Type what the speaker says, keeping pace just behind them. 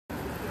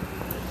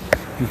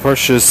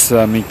Parshas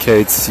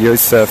Miketz,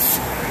 Yosef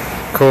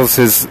calls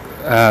his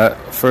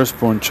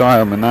firstborn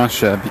child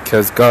Menashe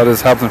because God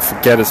has helped him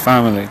forget his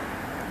family.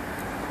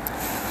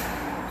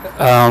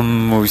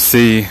 We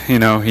see, he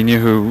knew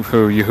who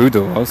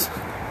Yehuda was.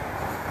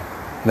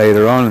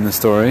 Later on in the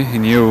story, he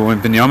knew when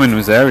Binyamin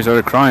was there, he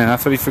started crying. I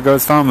thought he forgot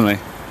his family.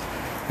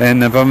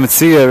 And Bava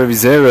Metzia, Rabbi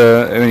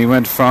Zera, when he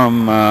went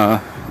from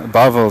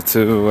Bavel to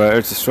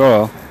Eretz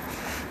Yisrael,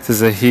 says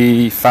that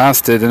he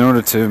fasted in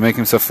order to make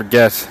himself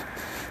forget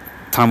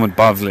Talmud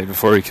Bavli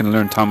before he can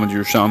learn Talmud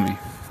Yerushalmi.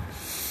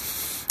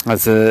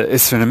 As a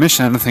Isra and a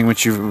Mishnah, anything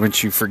which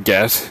you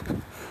forget,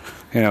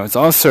 it's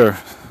Asur.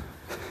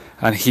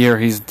 And here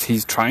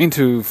he's trying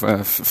to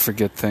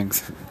forget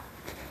things.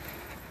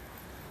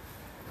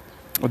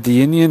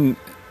 The Indian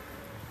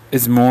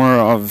is more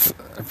of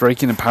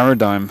breaking a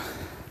paradigm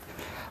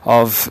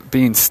of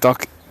being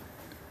stuck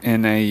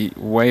in a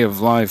way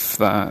of life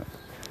that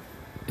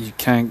you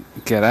can't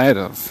get out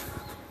of.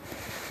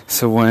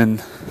 So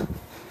when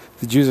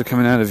the Jews are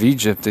coming out of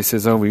Egypt, they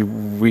says,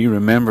 we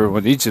remember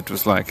what Egypt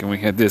was like, and we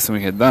had this and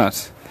we had that.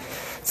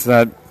 So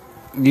that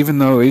even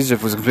though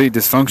Egypt was completely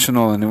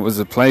dysfunctional and it was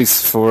a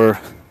place for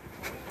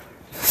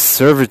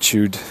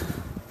servitude,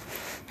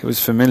 it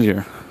was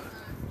familiar.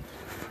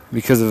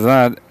 Because of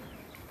that,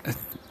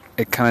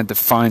 it kind of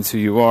defines who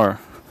you are.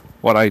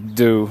 What I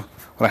do,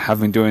 what I have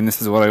been doing,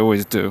 this is what I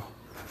always do.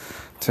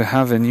 To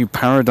have a new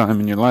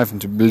paradigm in your life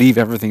and to leave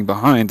everything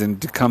behind and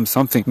become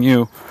something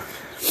new,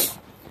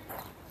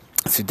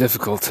 it's too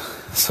difficult.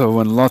 So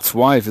when Lot's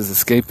wife is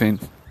escaping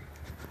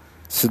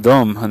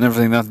Sodom and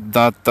everything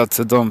that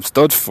Sodom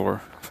stood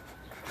for,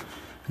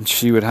 and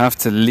she would have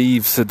to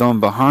leave Sodom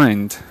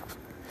behind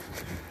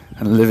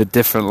and live a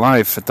different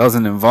life, it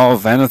doesn't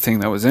involve anything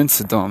that was in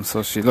Sodom,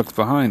 so she looks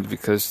behind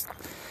because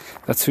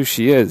that's who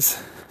she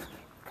is.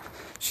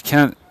 She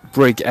can't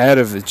break out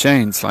of the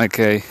chains like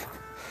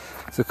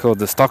what's it called,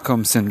 the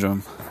Stockholm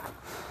Syndrome.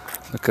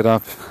 Look it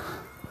up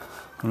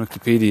on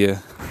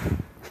Wikipedia.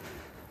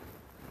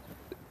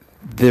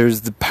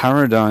 There's the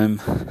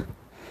paradigm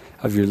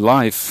of your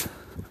life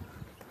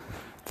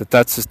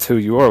that's just who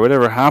you are.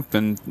 Whatever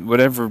happened,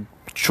 whatever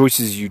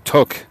choices you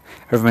took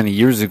however many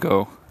years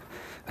ago,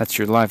 that's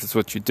your life, that's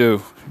what you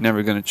do. You're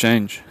never going to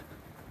change.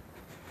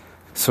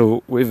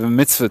 So we have a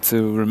mitzvah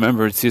to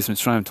remember Yetzias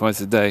Mitzrayim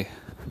twice a day.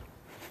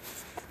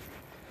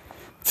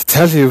 To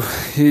tell you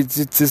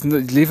just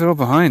leave it all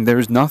behind. There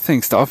is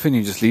nothing stopping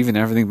you just leaving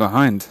everything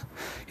behind.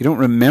 You don't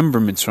remember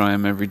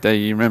Mitzrayim every day,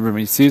 you remember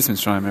Yetzias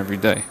Mitzrayim every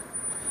day.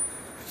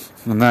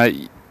 And that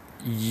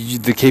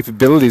the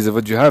capabilities of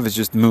what you have is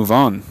just move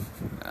on,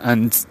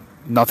 and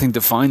nothing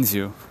defines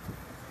you.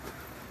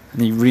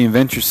 And you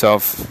reinvent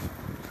yourself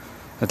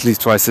at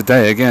least twice a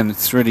day. Again,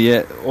 it's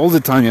really all the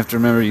time you have to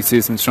remember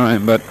Yetzias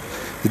Mitzrayim, but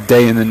the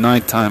day and the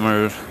night time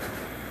are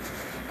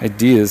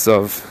ideas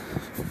of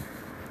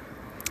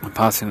a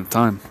passing of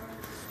time.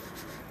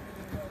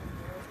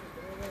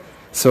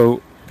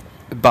 So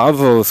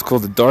Bavel is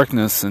called the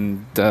darkness,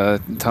 and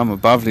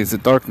Talmud Bavli is the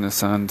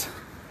darkness, and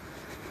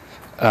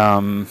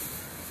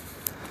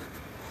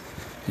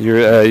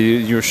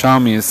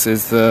Yerushalmi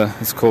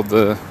is called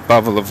the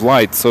Bavel of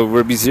light. So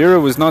Rabbi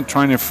Zera was not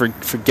trying to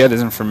forget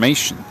his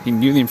information. He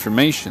knew the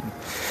information.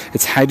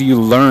 It's how do you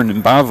learn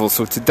in Bavel.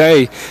 So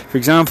today, for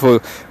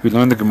example, we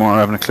learn the Gemara, I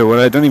haven't a clue.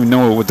 I don't even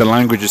know what the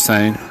language is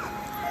saying,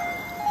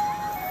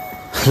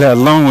 let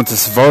alone what the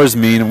Svaras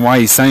mean and why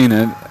he's saying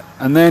it.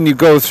 And then you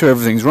go through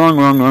everything's wrong,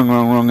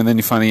 and then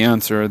you find the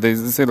answer. They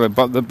say like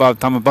the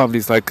Talmud Bavli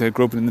is like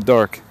groping in the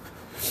dark.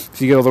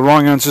 So you get all the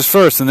wrong answers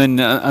first, and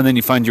then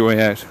you find your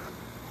way out.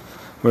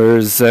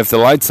 Whereas if the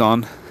light's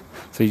on,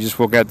 so you just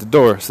walk out the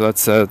door. So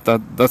that's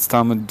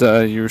Talmud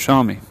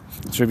Yerushalmi.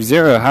 So Rabbi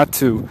Zera had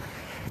to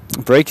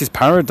break his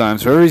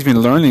paradigms. Whatever he's been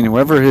learning,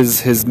 whatever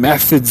his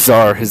methods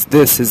are, his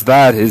this, his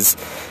that, his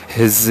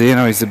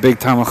he's a big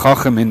Talmud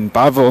Chacham in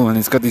Bavel, and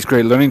he's got these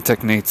great learning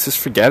techniques. Just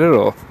forget it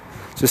all.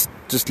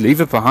 Just leave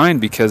it behind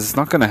because it's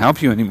not going to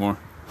help you anymore.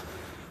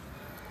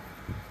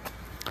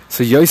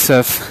 So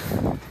Yosef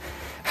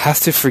has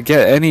to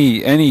forget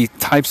any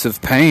types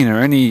of pain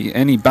or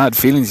any bad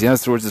feelings he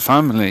has towards his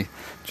family.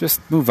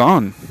 Just move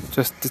on.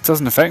 It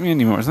doesn't affect me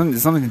anymore. It's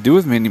nothing to do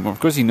with me anymore.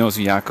 Of course he knows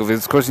who Yaakov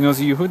is. Of course he knows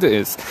who Yehuda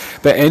is.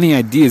 But any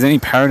ideas, any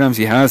paradigms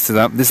he has to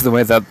that, this is the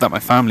way that my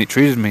family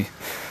treated me.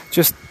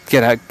 Just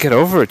get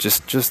over it.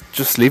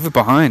 Just leave it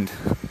behind.